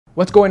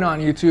What's going on,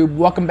 YouTube?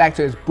 Welcome back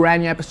to this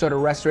brand new episode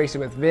of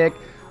Restoration with Vic.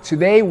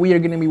 Today we are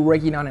going to be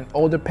working on an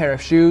older pair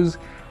of shoes,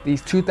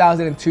 these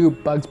 2002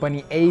 Bugs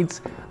Bunny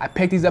 8s. I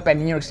picked these up at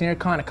New York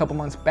SneakerCon a couple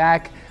months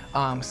back.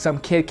 Some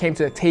kid came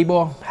to the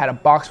table, had a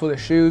box full of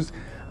shoes,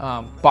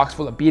 box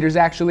full of beaters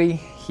actually.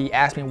 He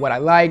asked me what I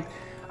liked.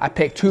 I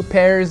picked two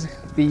pairs,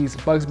 these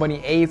Bugs Bunny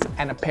 8s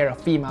and a pair of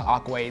female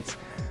Aqua 8s.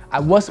 I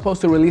was supposed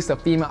to release the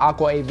female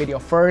Aqua 8 video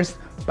first,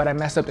 but I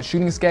messed up the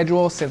shooting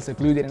schedule since the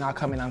glue did not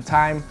come in on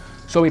time.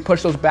 So we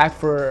pushed those back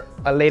for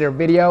a later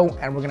video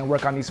and we're gonna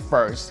work on these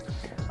first.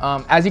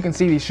 As you can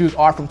see, these shoes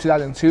are from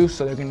 2002,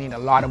 so they're gonna need a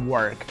lot of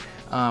work.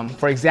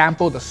 For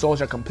example, the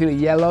soles are completely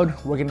yellowed.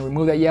 We're gonna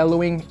remove that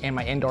yellowing in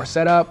my indoor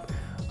setup.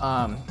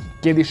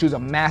 Give these shoes a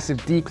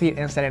massive deep clean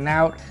inside and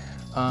out.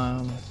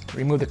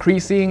 Remove the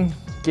creasing.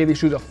 Give these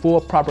shoes a full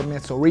proper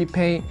midsole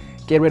repaint.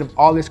 Get rid of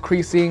all this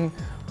creasing.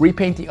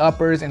 Repaint the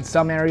uppers in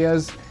some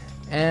areas.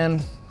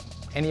 And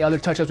any other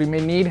touch-ups we may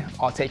need,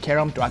 I'll take care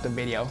of them throughout the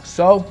video.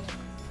 So,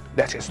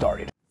 let's get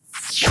started.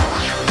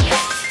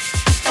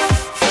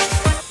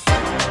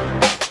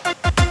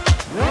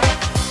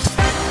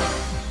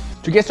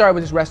 To get started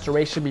with this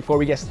restoration, before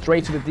we get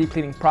straight to the deep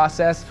cleaning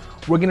process,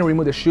 we're gonna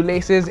remove the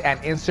shoelaces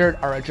and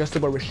insert our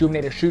adjustable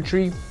rejuvenator shoe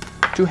tree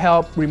to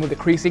help remove the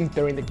creasing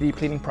during the deep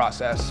cleaning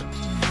process.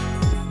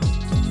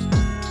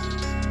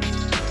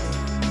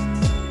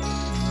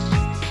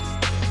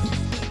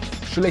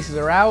 Shoelaces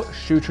are out,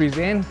 shoe tree's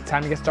in,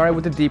 time to get started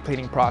with the deep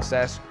cleaning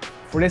process.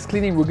 For this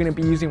cleaning, we're gonna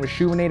be using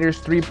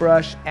Rejuvenator's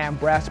 3-brush and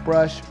brass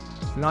brush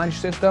launch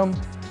system.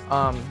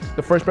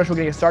 The first brush we're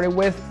gonna get started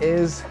with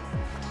is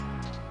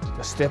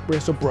the stiff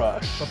bristle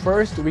brush. But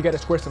first, we gotta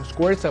squirt some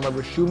squirts of a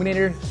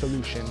Rejuvenator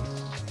solution.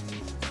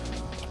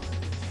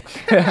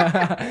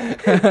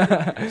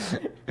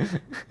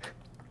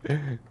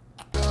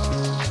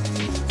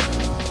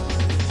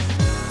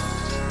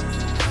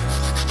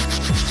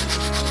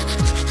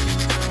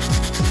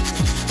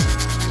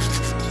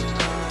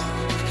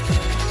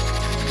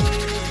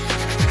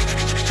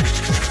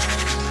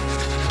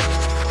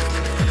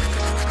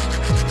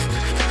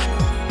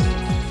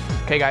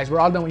 Okay guys, we're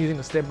all done with using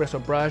the stiff bristle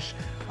brush.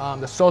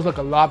 The soles look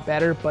a lot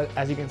better, but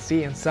as you can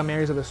see in some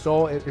areas of the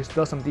sole, there's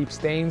still some deep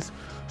stains.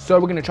 So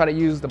we're gonna try to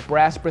use the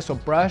brass bristle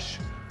brush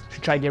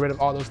to try to get rid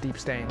of all those deep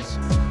stains.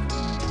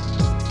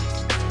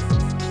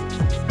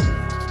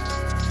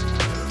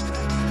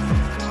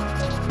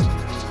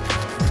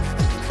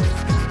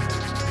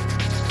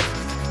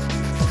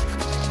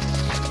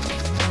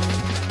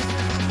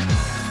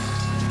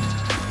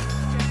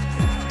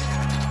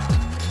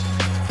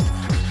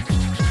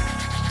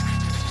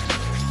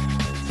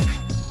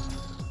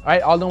 All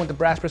right, all done with the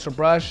brass bristle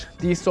brush.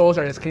 These soles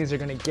are as clean as they're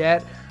gonna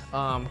get.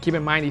 Keep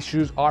in mind, these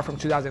shoes are from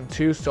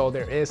 2002, so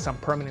there is some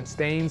permanent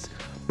stains,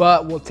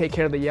 but we'll take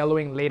care of the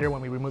yellowing later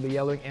when we remove the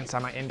yellowing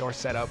inside my indoor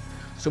setup.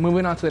 So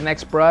moving on to the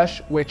next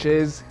brush, which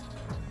is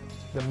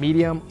the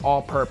medium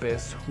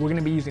all-purpose. We're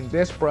gonna be using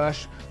this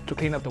brush to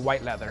clean up the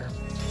white leather.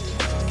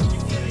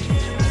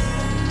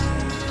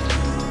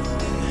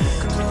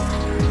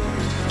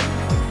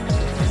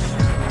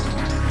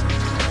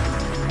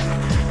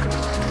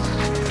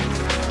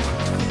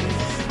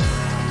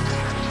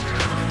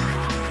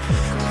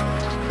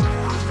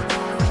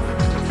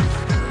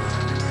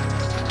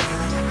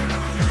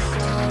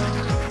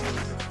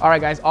 All right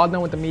guys, all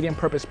done with the medium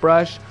purpose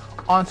brush.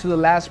 On to the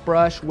last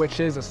brush, which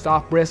is a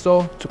soft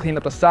bristle to clean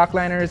up the sock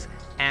liners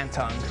and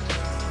tongue.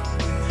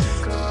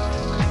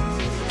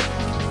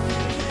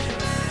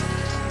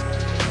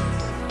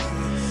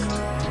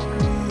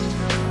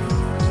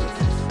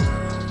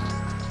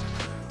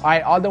 All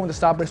right, all done with the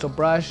soft bristle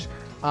brush.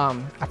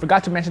 I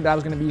forgot to mention that I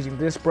was gonna be using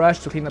this brush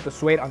to clean up the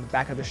suede on the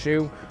back of the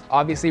shoe.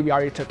 Obviously, we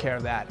already took care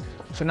of that.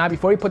 So now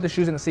before we put the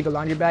shoes in the single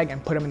laundry bag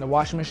and put them in the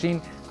washing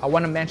machine, I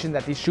wanna mention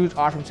that these shoes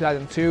are from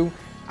 2002.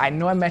 I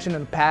know I mentioned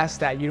in the past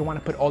that you don't wanna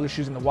put all the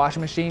shoes in the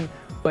washing machine,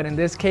 but in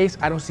this case,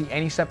 I don't see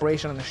any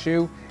separation on the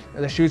shoe.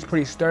 The shoe's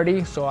pretty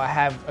sturdy, so I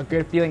have a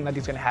good feeling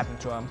nothing's gonna happen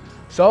to them.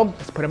 So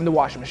let's put them in the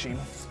washing machine.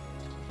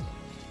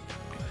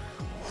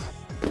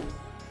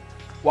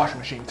 Washing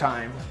machine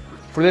time.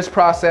 For this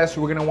process,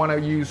 we're gonna wanna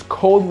use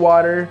cold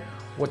water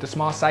with a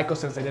small cycle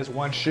since it is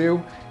one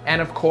shoe, and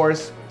of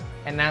course,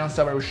 an ounce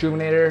of a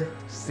Rejuvenator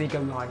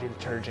single laundry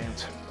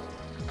detergent.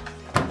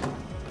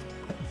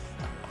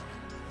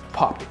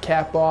 Pop the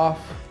cap off,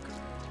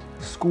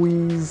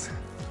 squeeze,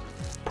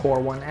 pour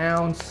 1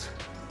 ounce,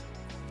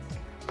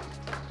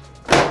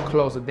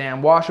 close the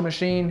damn washing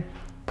machine,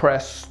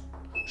 press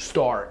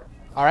start.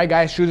 All right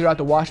guys, shoes are out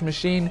the washing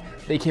machine.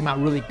 They came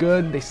out really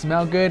good, they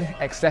smell good,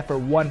 except for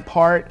one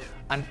part.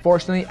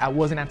 Unfortunately, I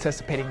wasn't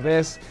anticipating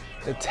this.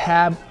 The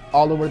tab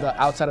all over the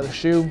outside of the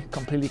shoe,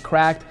 completely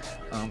cracked.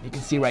 You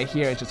can see right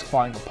here, it's just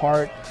falling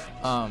apart.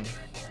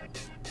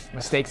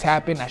 Mistakes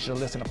happen. I should have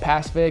listened to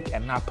past Vic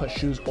and not put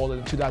shoes older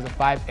than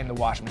 2005 in the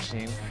washing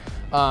machine.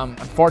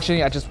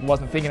 Unfortunately, I just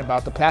wasn't thinking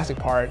about the plastic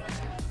part.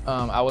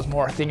 I was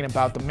more thinking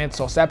about the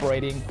midsole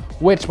separating,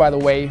 which, by the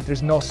way,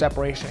 there's no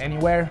separation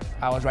anywhere.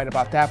 I was right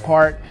about that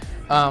part.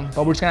 But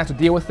we're just gonna have to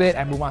deal with it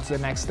and move on to the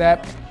next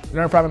step.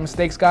 Learn from my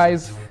mistakes,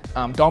 guys.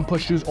 Don't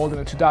put shoes older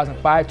than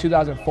 2005,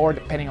 2004,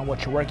 depending on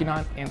what you're working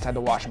on, inside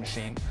the washing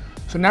machine.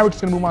 So now we're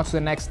just gonna move on to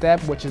the next step,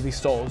 which is the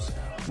soles.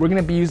 We're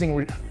gonna be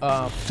using,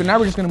 so now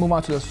we're just gonna move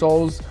on to the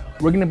soles.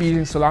 We're gonna be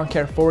using Salon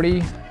Care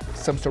 40,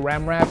 some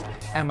Saran Wrap,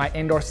 and my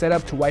indoor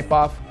setup to wipe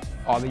off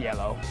all the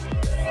yellow.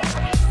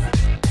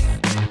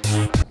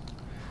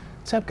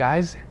 What's up,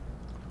 guys?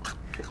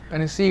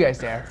 And to see you guys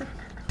there.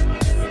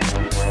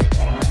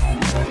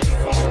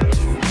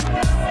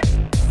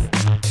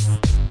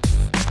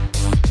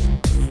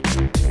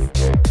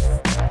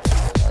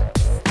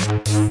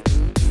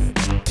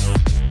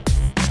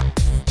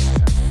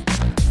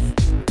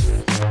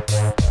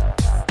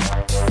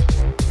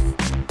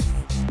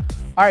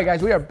 All right,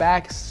 guys, we are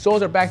back.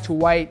 Soles are back to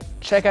white.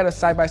 Check out a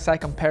side-by-side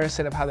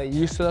comparison of how they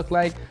used to look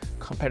like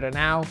compared to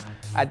now.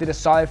 I did a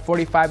solid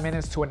 45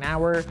 minutes to an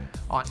hour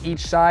on each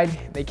side.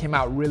 They came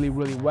out really,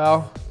 really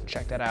well.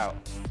 Check that out.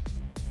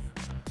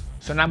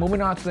 So now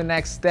moving on to the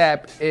next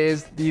step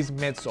is these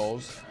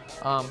midsoles.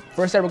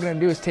 First step we're gonna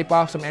do is tape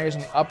off some areas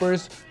in the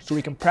uppers so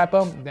we can prep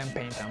them, then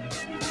paint them.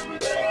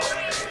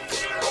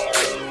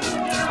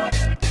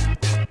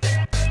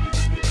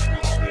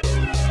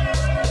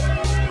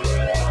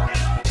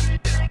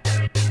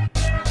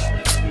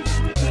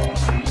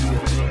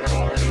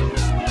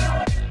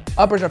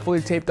 Uppers are fully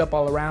taped up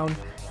all around.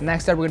 The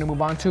next step we're gonna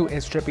move on to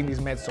is stripping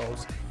these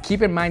midsoles.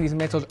 Keep in mind these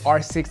midsoles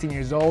are 16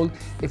 years old.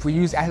 If we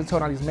use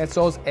acetone on these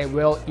midsoles, it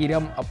will eat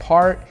them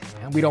apart,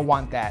 and we don't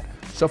want that.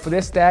 So for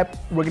this step,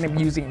 we're gonna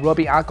be using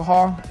rubbing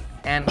alcohol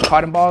and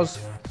cotton balls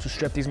to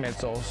strip these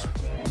midsoles.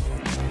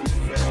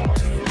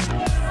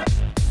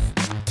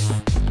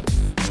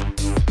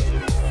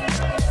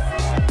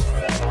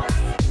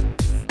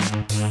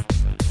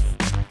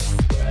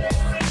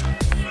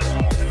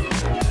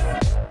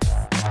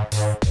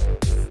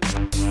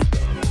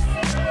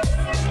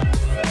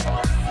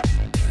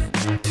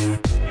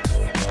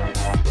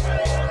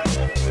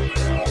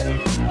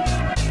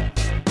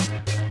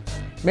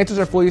 Midsoles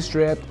are fully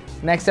stripped.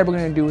 Next step we're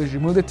gonna do is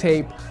remove the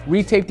tape,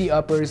 retape the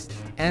uppers,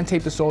 and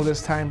tape the soles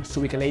this time so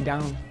we can lay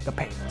down the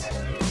paint.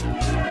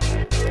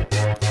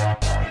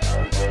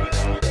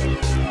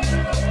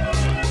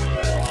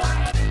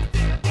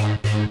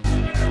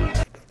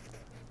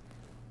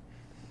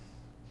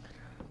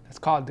 That's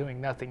called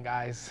doing nothing,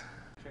 guys.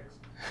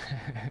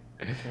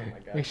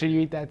 Make sure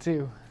you eat that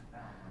too.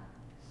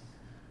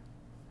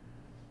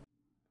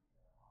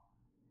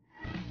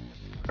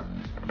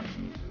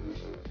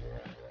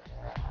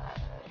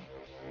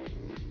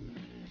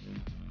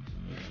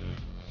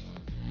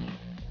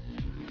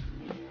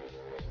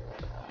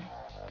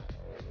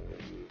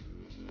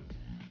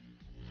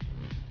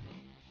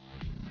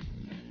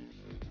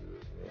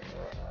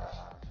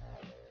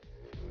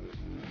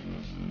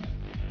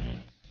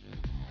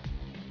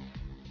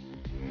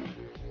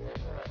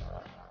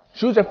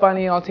 Shoes are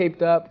finally all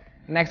taped up.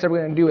 Next step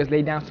we're gonna do is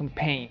lay down some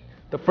paint.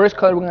 The first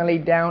color we're gonna lay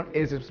down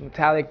is this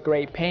metallic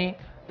gray paint.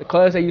 The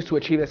colors I used to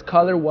achieve this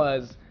color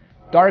was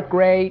dark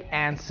gray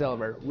and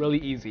silver, really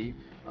easy.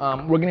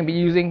 We're gonna be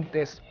using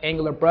this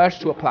angular brush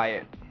to apply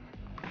it.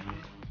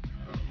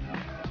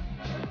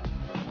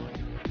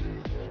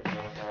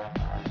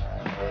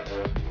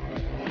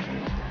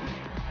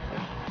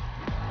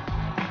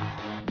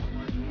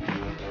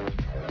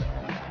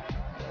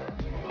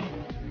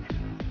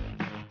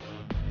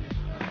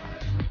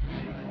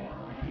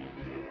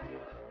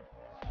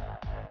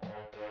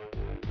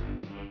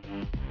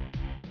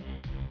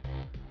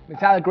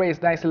 Metallic gray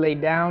is nicely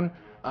laid down,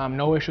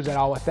 no issues at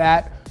all with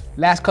that.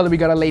 Last color we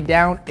gotta lay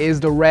down is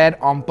the red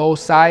on both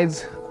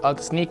sides of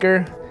the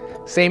sneaker.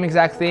 Same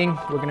exact thing,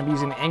 we're gonna be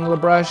using the angular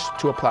brush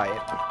to apply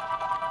it.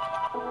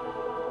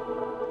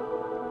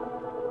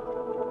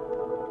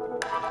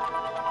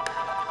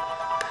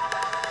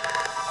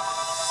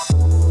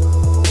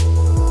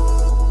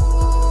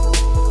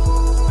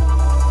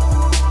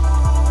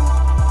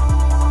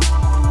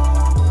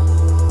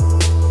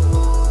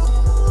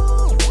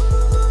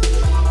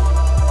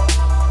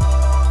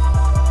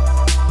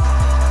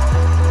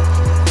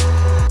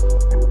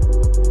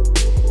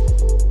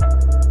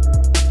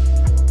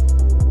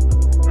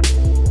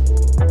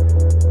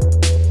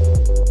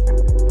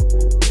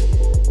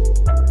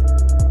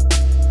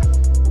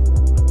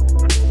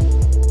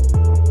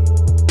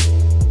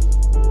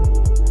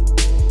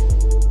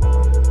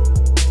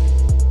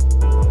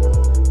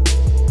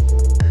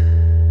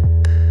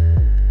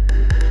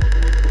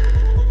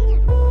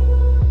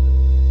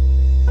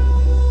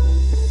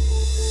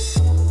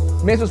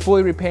 Mids was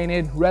fully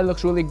repainted, red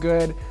looks really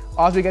good.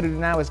 All we gotta do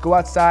now is go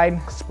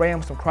outside, spray them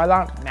with some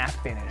Krylon, matte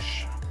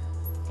finish.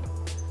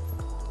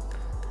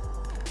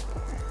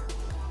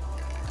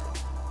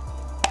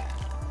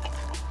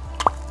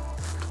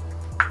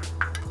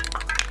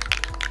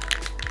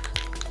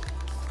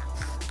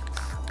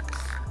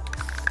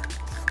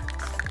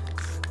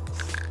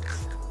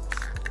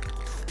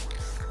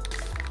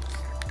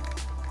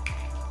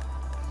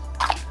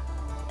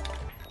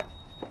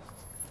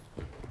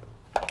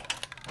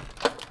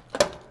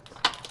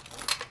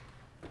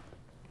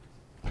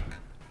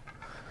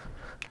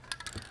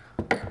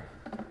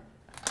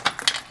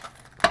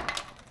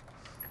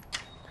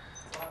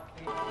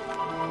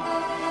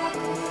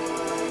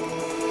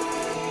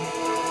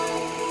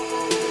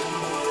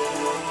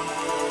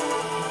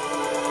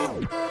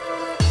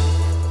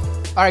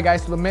 All right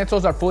guys, so the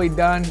midsoles are fully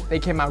done. They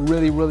came out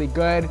really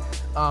good.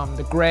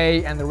 The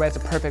gray and the red's a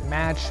perfect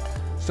match.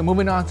 So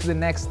moving on to the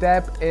next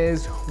step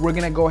is we're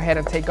gonna go ahead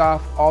and take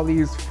off all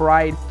these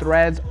fried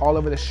threads all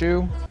over the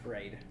shoe.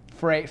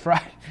 Fried.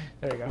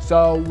 There you go.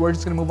 So we're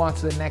just gonna move on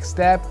to the next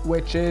step,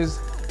 which is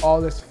all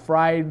this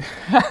fried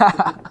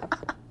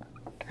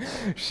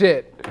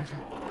shit.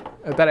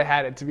 I thought I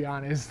had it, to be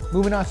honest.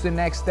 Moving on to the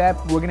next step,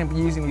 we're gonna be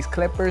using these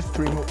clippers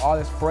to remove all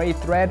this frayed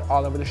thread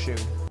all over the shoe.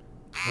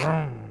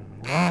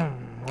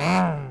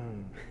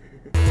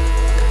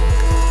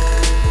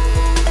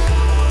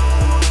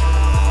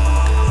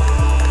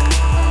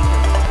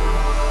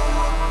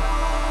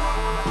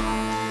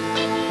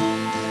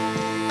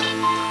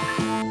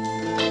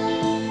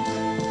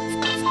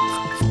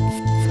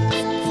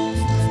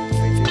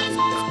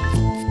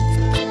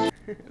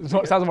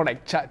 It sounds more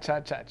like cha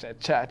cha cha cha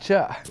cha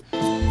cha.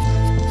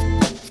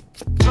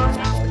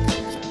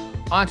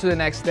 On to the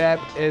next step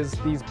is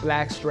these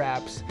black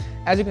straps.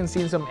 As you can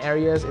see in some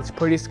areas, it's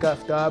pretty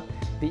scuffed up.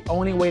 The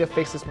only way to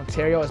fix this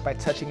material is by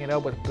touching it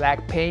up with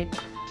black paint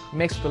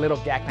mixed with a little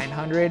GAC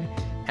 900,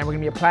 and we're gonna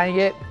be applying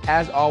it,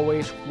 as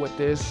always, with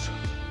this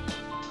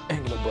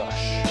angular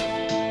brush.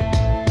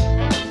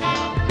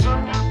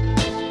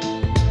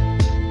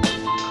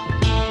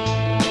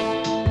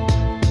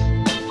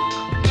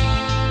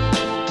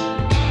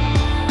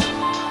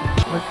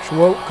 Which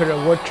wood could a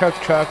woodchuck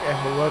chuck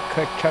if a wood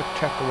could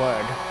chuck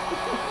wood?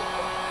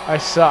 I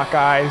suck,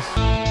 guys.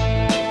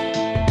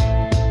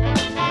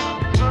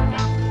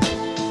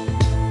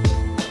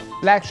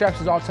 Black straps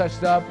is all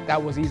touched up.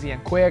 That was easy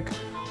and quick.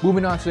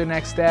 Moving on to the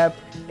next step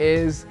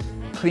is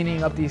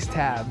cleaning up these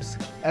tabs.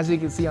 As you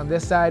can see on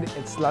this side,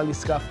 it's slightly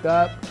scuffed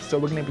up. So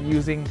we're gonna be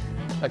using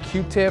a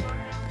Q-tip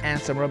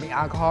and some rubbing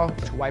alcohol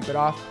to wipe it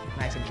off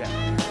nice and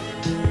gently.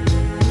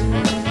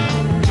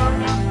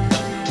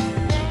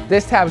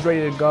 This tab's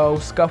ready to go,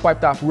 scuff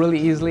wiped off really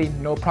easily,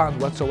 no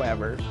problems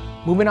whatsoever.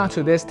 Moving on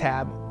to this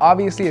tab,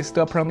 obviously it's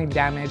still permanently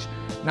damaged.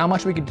 Not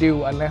much we could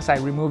do unless I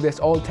remove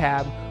this old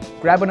tab,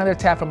 grab another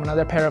tab from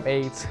another pair of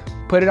 8s,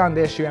 put it on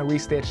this shoe and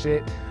restitch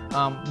it.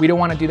 We don't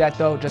want to do that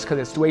though, just because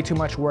it's way too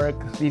much work.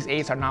 These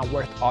 8s are not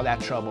worth all that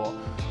trouble.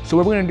 So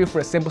what we're going to do for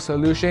a simple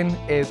solution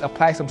is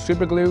apply some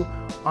super glue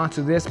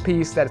onto this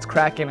piece that is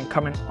cracking and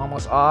coming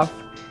almost off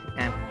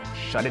and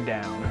shut it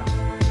down.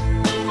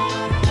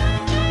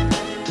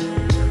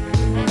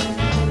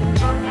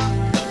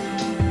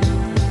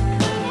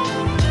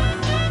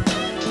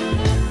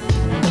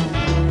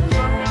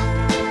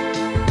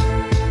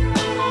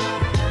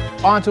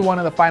 On to one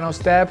of the final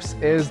steps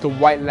is the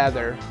white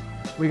leather.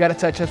 We gotta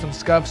touch up some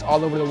scuffs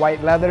all over the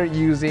white leather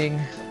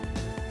using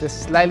this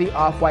slightly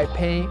off-white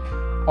paint.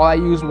 All I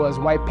used was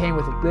white paint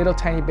with a little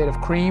tiny bit of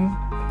cream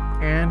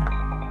and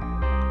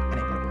an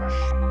angular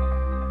brush.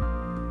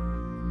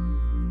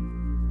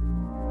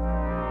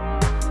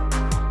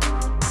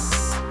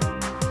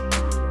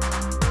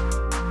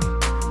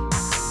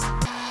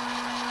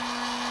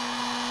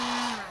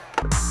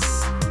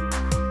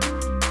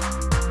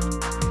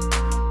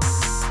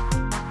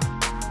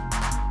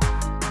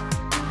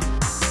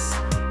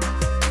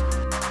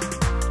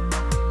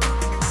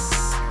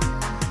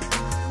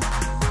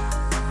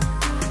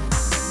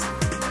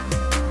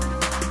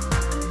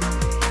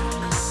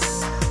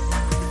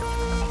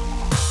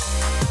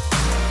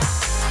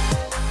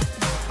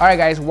 All right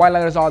guys, white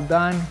leather is all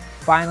done,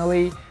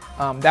 finally.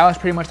 That was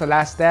pretty much the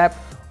last step.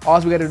 All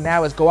we gotta do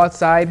now is go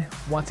outside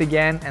once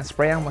again and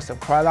spray them with some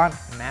Krylon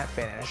matte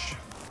finish.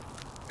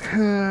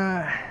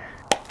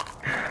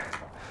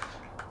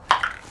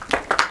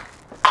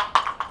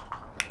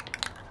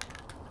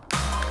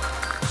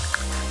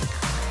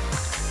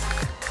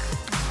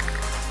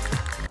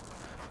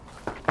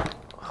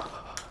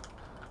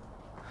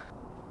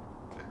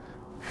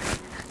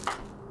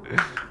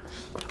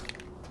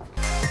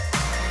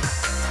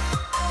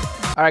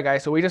 All right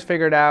guys, so we just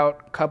figured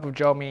out Cup of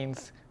Joe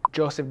means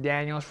Joseph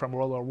Daniels from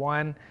World War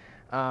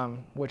I,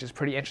 which is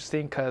pretty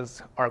interesting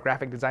because our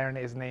graphic designer,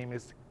 his name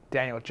is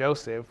Daniel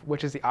Joseph,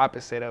 which is the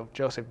opposite of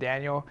Joseph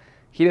Daniel.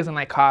 He doesn't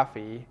like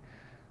coffee.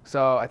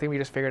 So I think we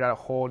just figured out a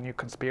whole new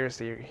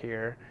conspiracy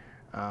here.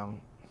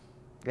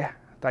 Yeah,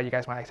 thought you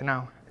guys might like to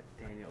know.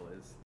 Daniel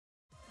is.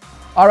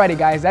 Alrighty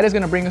guys, that is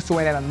gonna bring us to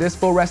an end on this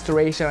full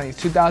restoration on these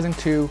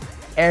 2002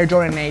 Air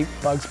Jordan 8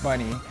 Bugs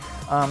Bunny.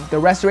 The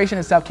restoration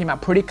itself came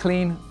out pretty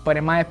clean, but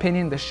in my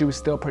opinion, the shoe is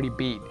still pretty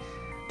beat.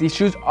 These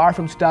shoes are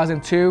from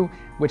 2002,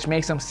 which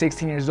makes them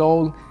 16 years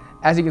old.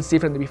 As you can see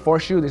from the before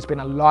shoe, there's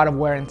been a lot of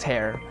wear and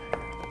tear.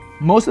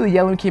 Most of the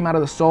yellowing came out of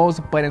the soles,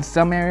 but in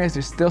some areas,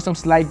 there's still some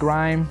slight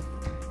grime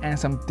and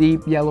some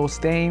deep yellow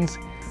stains.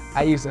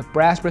 I used a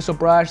brass bristle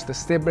brush, the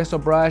stiff bristle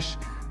brush,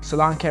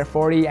 Salon Care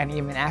 40, and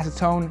even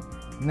acetone.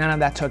 None of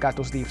that took out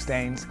those deep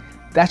stains.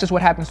 That's just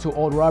what happens to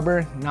old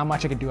rubber, not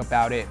much I could do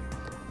about it.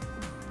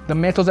 The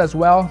midsoles as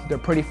well, they're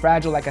pretty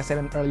fragile like I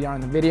said earlier on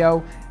in the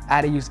video. I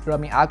had to use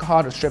rubbing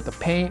alcohol to strip the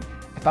paint.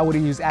 If I would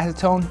have used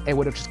acetone, it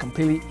would have just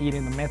completely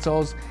eaten the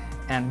midsoles.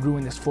 and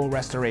ruin this full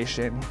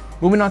restoration.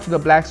 Moving on to the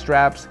black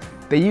straps,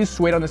 they use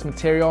suede on this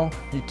material.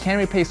 You can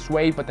replace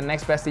suede, but the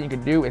next best thing you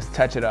can do is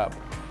touch it up.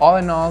 All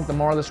in all, the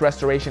moral of this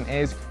restoration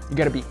is you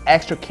gotta be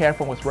extra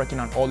careful with working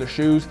on older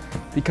shoes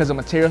because the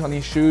materials on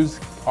these shoes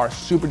are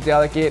super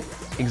delicate,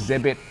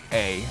 exhibit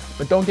A.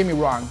 But don't get me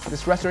wrong,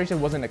 this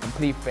restoration wasn't a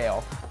complete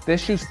fail.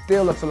 This shoe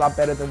still looks a lot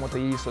better than what they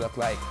used to look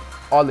like.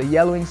 All the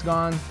yellowing's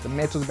gone, the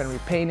midsole's been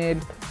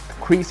repainted, the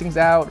creasing's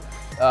out,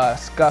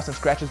 scuffs and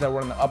scratches that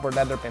were on the upper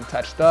leather have been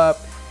touched up,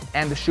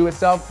 and the shoe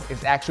itself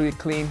is actually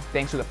clean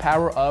thanks to the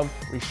power of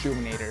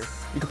Reshoeminator.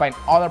 You can find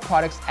all our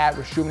products at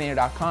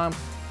reshoeminator.com.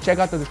 Check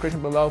out the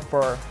description below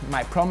for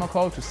my promo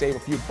code to save a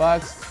few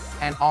bucks,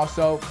 and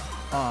also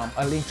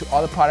a link to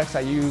all the products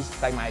I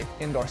use, like my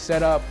indoor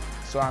setup,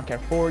 Salon Care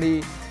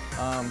 40,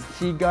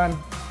 heat gun,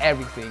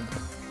 everything.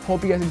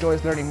 Hope you guys enjoy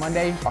this Learning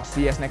Monday. I'll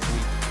see you guys next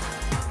week.